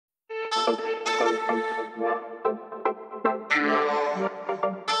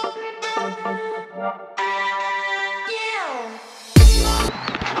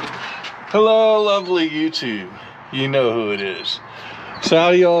Hello, lovely YouTube. You know who it is. So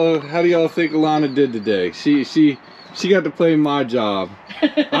how do y'all think Alana did today? She got to play my job.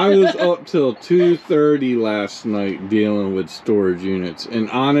 I was up till 2:30 last night dealing with storage units,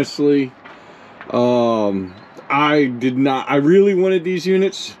 and honestly, I really wanted these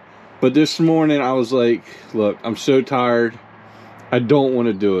units, but this morning I was like, look, I'm so tired. I don't want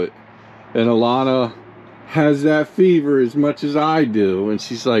to do it. And Alana has that fever as much as I do, and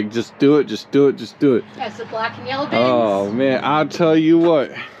she's like, just do it, just do it, just do it. That's the black and yellow bins. Oh man, I'll tell you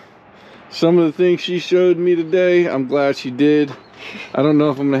what, some of the things she showed me today, I'm glad she did. I don't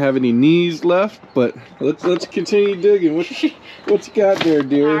know if I'm gonna have any knees left, but let's continue digging. What you got there,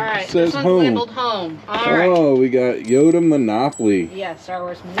 dear? All right, It says this one's home. labeled home. All right. Oh, we got Yoda Monopoly. Yeah, Star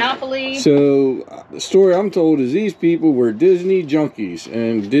Wars Monopoly. So the story I'm told is these people were Disney junkies,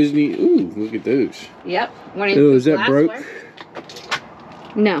 and Disney. Ooh, look at those. Yep. Oh, is that broke?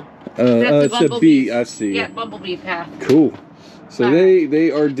 No. It's a bee. I see. Yeah, Bumblebee path. Cool. So they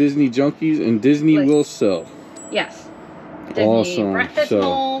are Disney junkies, and Disney will sell. Yes. Disney Awesome. breakfast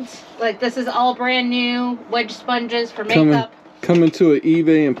molds. Like, this is all brand new. Wedge sponges for Coming makeup. to an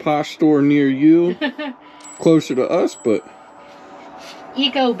eBay and Posh store near you. Closer to us, but.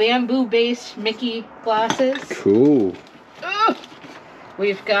 Eco bamboo based Mickey glasses. Cool.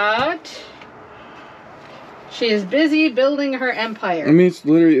 We've got. She is busy building her empire. I mean, it's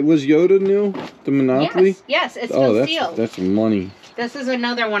literally. Was Yoda new? The Monopoly? Yes, it's still sealed. That's money. This is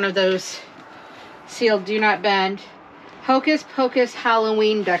another one of those sealed do not bend. Hocus Pocus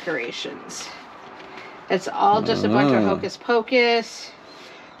Halloween decorations. It's all just a bunch of Hocus Pocus.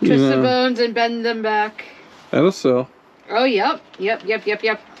 Twist the bones and bend them back. That'll sell. Oh, yep.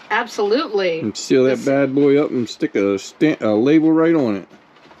 Absolutely. And seal that bad boy up and stick a label right on it.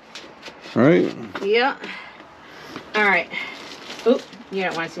 All right? Yeah. All right. Oop, you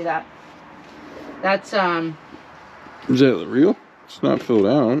don't want to see that. That's, Is that real? It's not filled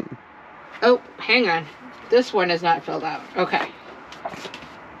out. Oh, hang on. This one is not filled out. Okay.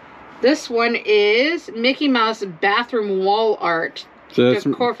 This one is Mickey Mouse bathroom wall art. So that's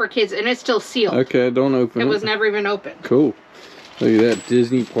decor for kids, and it's still sealed. Okay, don't open it. It was never even opened. Cool. Look at that,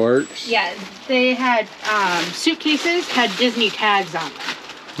 Disney parks. Yeah, they had suitcases had Disney tags on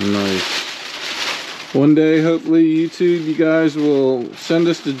them. Nice. One day, hopefully, you guys will send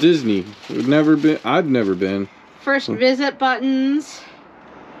us to Disney. I've never been. First visit buttons.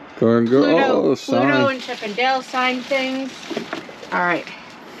 Pluto and Chip and Dale sign things. All right.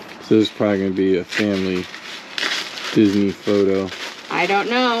 So this is probably going to be a family Disney photo. I don't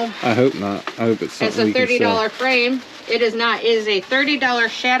know. I hope not. I hope it's something It's a $30 frame. It is not. It is a $30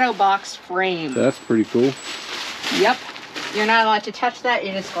 shadow box frame. That's pretty cool. Yep. You're not allowed to touch that.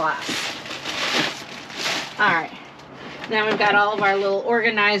 It is glass. All right. Now we've got all of our little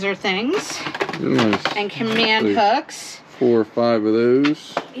organizer things. Nice. And command hooks. 4 or 5 of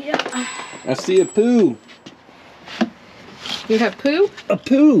those. Yep. I see a poo. You have poo? A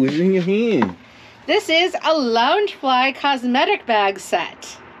poo is in your hand. This is a Loungefly cosmetic bag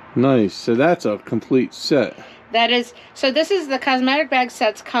set. Nice. So that's a complete set. That is, so this is the cosmetic bag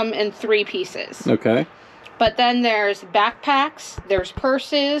sets come in 3 pieces. Okay. But then there's backpacks, there's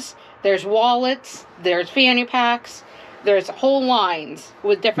purses, there's wallets, there's fanny packs, there's whole lines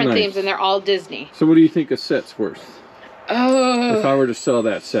with different themes, and they're all Disney. So what do you think a set's worth? Oh. If I were to sell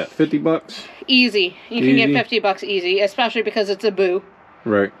that set, 50 bucks? Easy. You can get 50 bucks easy, especially because it's a boo.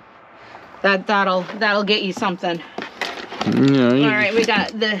 Right. That'll get you something. Yeah. All right, we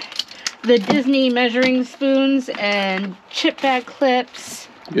got the Disney measuring spoons and chip bag clips.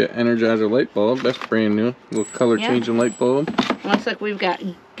 Yeah, Energizer light bulb. That's brand new. Little color changing light bulb. Looks like we've got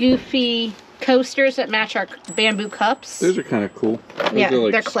Goofy coasters that match our bamboo cups. Those are kind of cool. Yeah,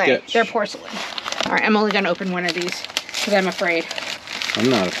 like they're clay. They're porcelain. All right, I'm only going to open one of these because I'm afraid. I'm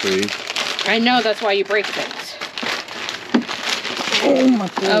not afraid. I know, that's why you break things. Oh my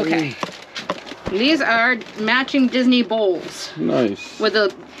God. Okay. These are matching Disney bowls. Nice. With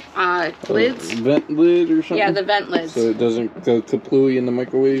the lids. Vent lid or something? Yeah, the vent lids. So it doesn't go kaplooey in the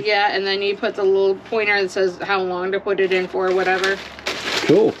microwave? Yeah, and then you put the little pointer that says how long to put it in for, whatever.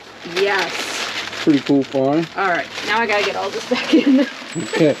 Cool. Yes. Pretty cool find. Alright, now I gotta get all this back in.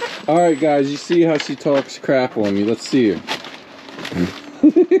 Okay. Alright guys, you see how she talks crap on me. Let's see her.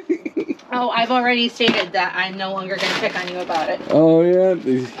 Oh, I've already stated that I'm no longer going to pick on you about it. Oh, yeah?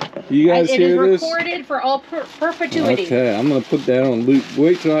 You guys hear this? It is recorded for all perpetuity. Okay, I'm going to put that on loop.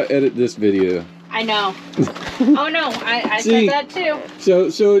 Wait till I edit this video. I know. Oh no, I See, said that too.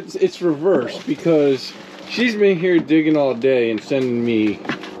 So it's reversed because she's been here digging all day and sending me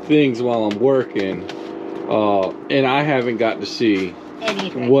things while I'm working, and I haven't got to see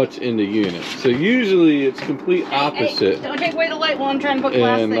Anything. what's in the unit. So usually it's complete opposite. Hey, don't take away the light while I'm trying to put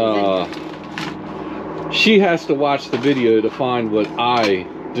glass And things in. she has to watch the video to find what I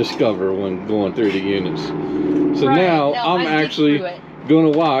discover when going through the units. So Right. now No, I'm I dig actually through it. gonna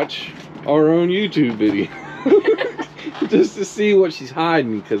watch our own YouTube video just to see what she's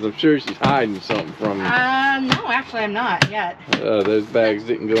hiding, because I'm sure she's hiding something from me. No, actually I'm not yet. Those bags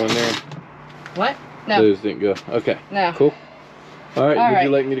didn't go in there. What? No. Those didn't go. Okay. No. Cool. All right. All Would right. you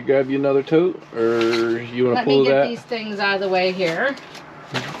like me to grab you another tote, or you want to Let pull me get that? these things out of the way here.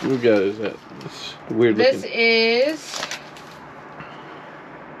 What guy is that? It's weird This looking. is...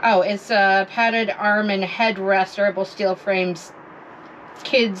 Oh, it's a padded arm and headrest, durable steel frames,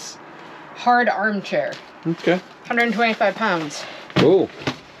 kids hard armchair. Okay. 125 pounds. Cool.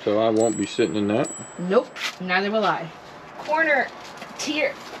 So I won't be sitting in that. Nope, neither will I. Corner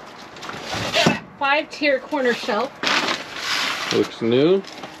tier. 5-tier corner shelf. Looks new.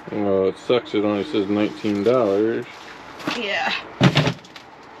 Well, it sucks. It only says $19. Yeah.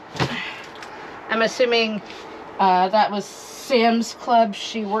 I'm assuming that was Sam's Club.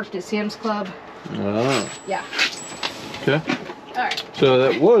 She worked at Sam's Club. Ah. Yeah. Okay. Alright. So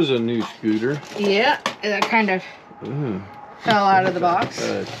that was a new scooter. Yeah, that kind of Ooh. fell out of the box.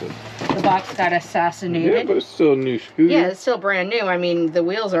 The box got Yeah, assassinated. but it's still a new scooter. Yeah, it's still brand new. I mean, the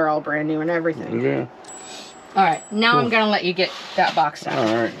wheels are all brand new and everything. Yeah. Alright, now I'm going to let you get that box out.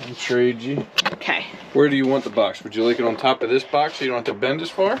 Alright, I'll trade you. Okay. Where do you want the box? Would you like it on top of this box so you don't have to bend as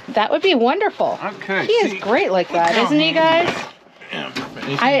far? That would be wonderful. Okay. He is great like that, isn't he, guys?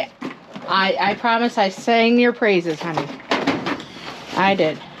 I promise I sang your praises, honey. I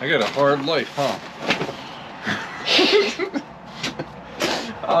did. I got a hard life, huh?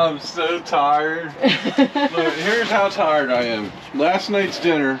 I'm so tired. Look, here's how tired I am. Last night's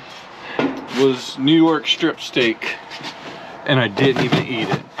dinner was New York strip steak, and I didn't even eat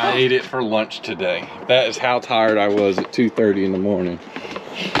it. I ate it for lunch today. That is how tired I was at 2:30 in the morning.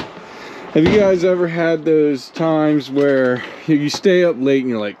 Have you guys ever had those times where you stay up late and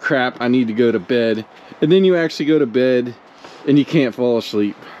you're like, crap, I need to go to bed, and then you actually go to bed and you can't fall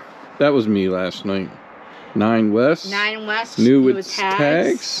asleep? That was me last night. 9 West. 9 West. New with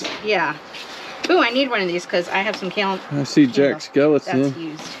tags. Yeah. Ooh, I need one of these because I have some I see Jack that's Skeleton.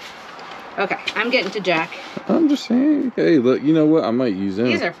 used. Okay, I'm getting to Jack. I'm just saying. Hey, look, you know what? I might use them.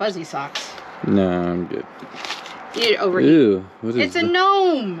 These are fuzzy socks. Nah, I'm good. You overheat. Ew. What is It's a that?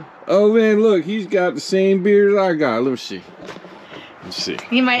 gnome. Oh man, look, he's got the same beard as I got. Let me see. Let's see.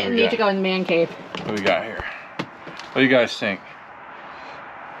 You might What we need got? to go in the man cave. What do we got here? What do you guys think?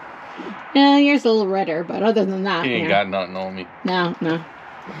 No, yours a little redder, but other than that, He ain't yeah. got nothing on me. No.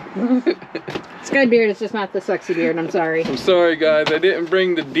 It's got a beard, it's just not the sexy beard, I'm sorry. I'm sorry guys, I didn't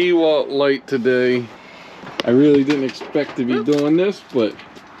bring the DeWalt light today. I really didn't expect to be doing this, but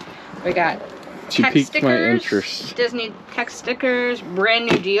We got she tech piqued stickers, my interest. Disney tech stickers, brand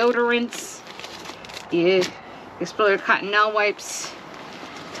new deodorants, yeah, Exploder Cottonelle wipes.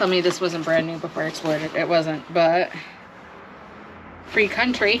 Tell me this wasn't brand new before it exploded. It wasn't, but Free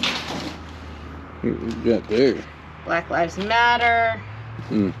Country, What you got there? Black Lives Matter.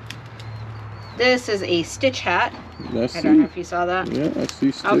 Mm. This is a Stitch hat. That's I don't know if you saw that. Yeah, I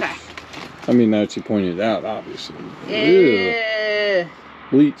see Stitch. Okay. I mean, now that you pointed it out, obviously. Ew.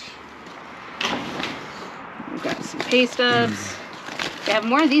 Bleach. We've got some pay stubs. They have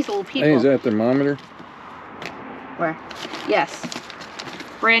more of these little people. Hey, is that a thermometer? Where? Yes.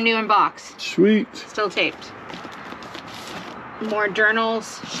 Brand new in box. Sweet. Still taped. More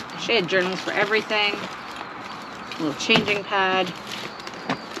journals. She had journals for everything. A little changing pad.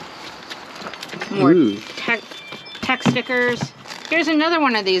 More Ooh. tech stickers. Here's another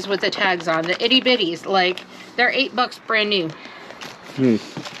one of these with the tags on. The itty bitties. Like, they're $8 brand new. Hmm.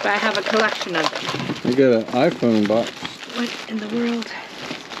 But I have a collection of them. I got an iPhone box. What in the world?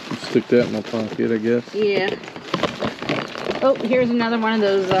 Stick that in my pocket, I guess. Yeah. Oh, here's another one of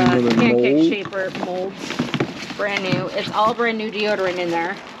those Another pancake mold. shaper molds. Brand new. It's all brand new deodorant in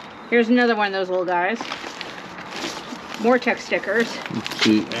there. Here's another one of those little guys. More tech stickers. Let's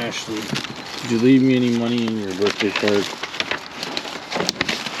see, Ashley, did you leave me any money in your birthday card?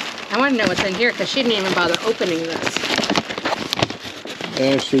 I want to know what's in here because she didn't even bother opening this.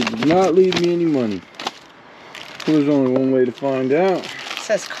 Ashley did not leave me any money. There's only one way to find out. It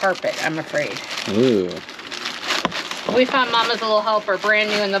says carpet, I'm afraid. Ugh. We found Mama's Little Helper brand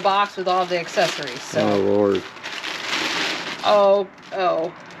new in the box with all the accessories. So. Oh Lord. Oh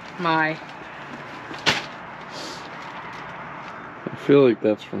my. feel like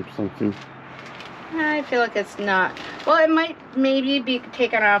that's from something. I feel like it's not. Well, it might maybe be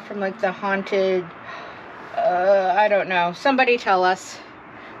taken off from like the haunted. I don't know. Somebody tell us.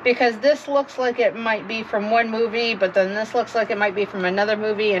 Because this looks like it might be from one movie, but then this looks like it might be from another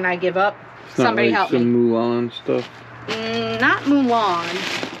movie, and I give up. It's Somebody not like help me. some Mulan stuff. Not Mulan.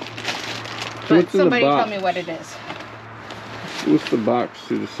 But What's in the somebody tell box? me what it is. What's the box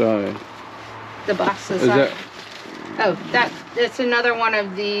to the side? The box is that Oh, it's another one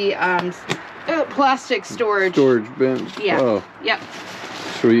of the plastic storage. storage bins? Yeah. Oh, Yep.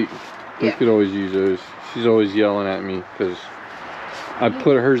 sweet. We Yeah. could always use those. She's always yelling at me because I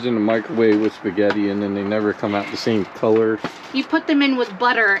put hers in the microwave with spaghetti and then they never come out the same color. You put them in with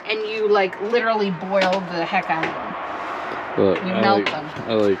butter and you like literally boil the heck out of them. But You I melt like, them.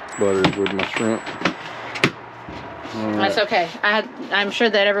 I like butter with my shrimp. All That's right. okay. I'm sure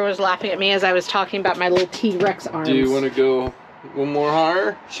that everyone was laughing at me as I was talking about my little T-Rex arms. Do you want to go one more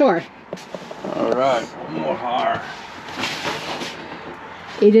higher? Sure. All right, one more higher.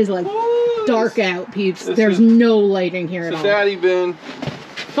 It is like Ooh, dark out, peeps. this There's is- no lighting here at It's all. a daddy bin.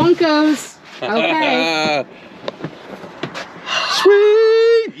 Funkos. Okay.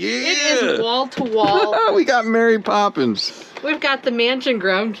 Sweet! Yeah! It is wall to wall. We got Mary Poppins. We've got the mansion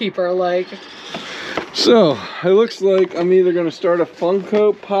groundkeeper, like. So, it looks like I'm either going to start a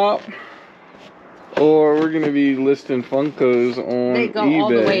Funko Pop or we're going to be listing Funkos on They go eBay. all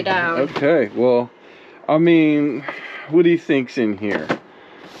the way down. Okay, well, I mean, what do you think's in here?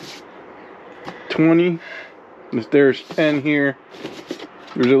 20? If there's 10 here,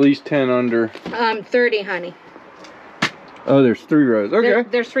 there's at least 10 under. 30, honey. Oh, there's 3 rows. Okay.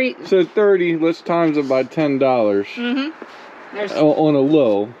 There's 3. So 30, let's times it by $10 Mm-hmm. There's on a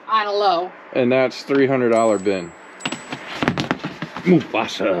low, on a low. and that's $300 bin.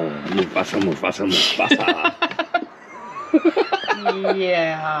 Mufasa, Mufasa, Mufasa, Mufasa.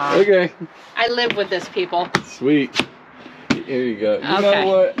 Yeah. Okay, I live with this, people. sweet. Here you go. You Okay. know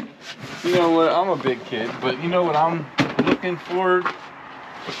what? You know what? I'm a big kid, but you know what I'm looking for?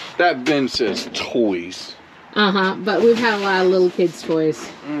 That bin says toys. Uh-huh. But we've had a lot of little kids' toys.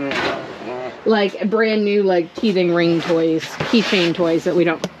 Like brand new, like teething ring toys, keychain toys that we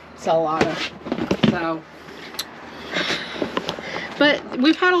don't sell a lot of. So, but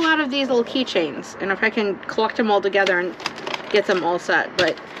we've had a lot of these little keychains, and if I can collect them all together and get them all set,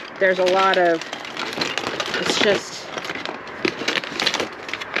 but there's a lot of. It's just.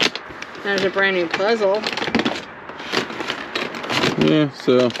 There's a brand new puzzle. Yeah,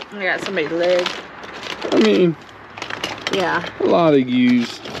 so, I got somebody's leg. I mean, Yeah. a lot of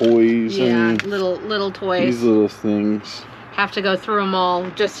used toys Yeah. and Little toys. these little things. Have to go through them all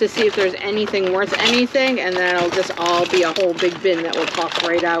just to see if there's anything worth anything, and then it'll just all be a whole big bin that will toss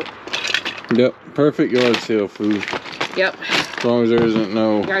right out. Yep, perfect yard sale food. Yep. As long as there isn't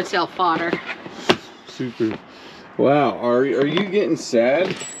no Yard sale fodder. super. Wow, are you getting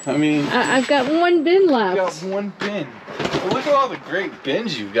sad? I mean, I've got one bin you left. got one bin. Well, look at all the great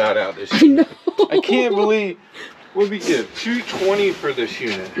bins you've got out this I year. know. I can't believe what we get $220 for this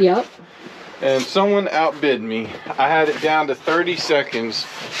unit, Yep. and someone outbid me. I had it down to 30 seconds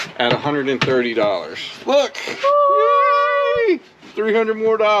at $130. Look, yay! $300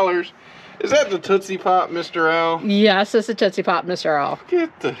 more. Is that the Tootsie Pop, Mr. Al? Yes, it's a Tootsie Pop, Mr. Al.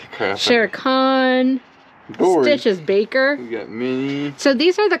 Get the crap. Shere Khan. Dory. Stitches Baker. We got Minnie. So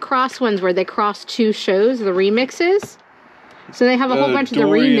these are the cross ones where they cross 2 shows, the remixes. So they have a whole bunch of the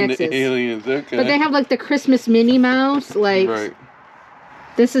Dory and the remixes. aliens. Okay. But they have like the Christmas Minnie Mouse. Like, right.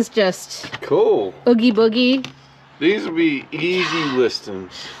 this is just Cool. Oogie Boogie. These will be easy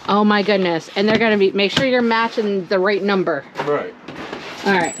listings. Oh my goodness. And they're going to be, make sure you're matching the right number. Right.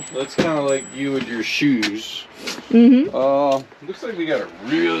 All right. That's kind of like you with your shoes. Mm-hmm. Looks like we got a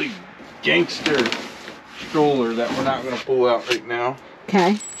really gangster stroller that we're not going to pull out right now.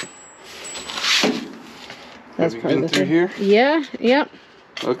 Okay. Have you been the through thing. here? Yeah, yep.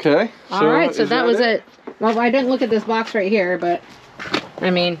 Okay. All right, so is that was it. Well, I didn't look at this box right here, but I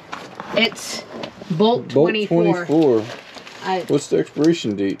mean, it's Bolt 24. 24. I, What's the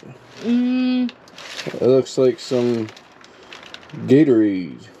expiration date? It looks like some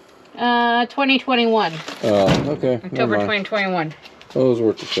Gatorade. 2021. Oh, okay. October Never mind. 2021. Oh, it was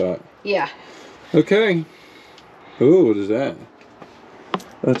worth a shot. Yeah. Okay. Oh, what is that?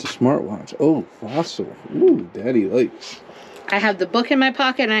 That's a smartwatch. Oh, Fossil. Ooh, Daddy likes. I have the book in my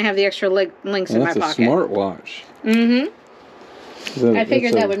pocket and I have the extra links in my That's a pocket. smartwatch. Mm-hmm. I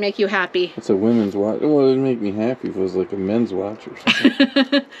figured that would make you happy. It's a women's watch. Well, it would make me happy if it was like a men's watch or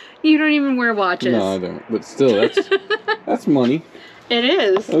something. You don't even wear watches. No, I don't. But still, that's money. It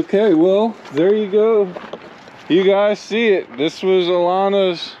is. Okay, well, there you go. you guys see it. This was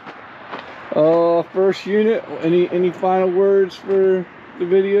Alana's first unit. Any final words for the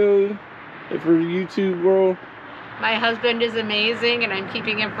video, for the YouTube world? My husband is amazing, and I'm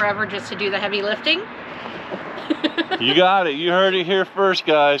keeping him forever just to do the heavy lifting. You got it. You heard it here first,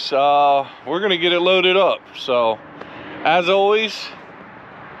 guys. We're gonna get it loaded up. So, as always,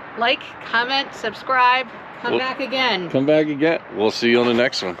 like, comment, subscribe, come back again. Come back again. We'll see you on the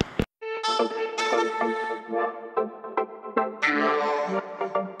next one.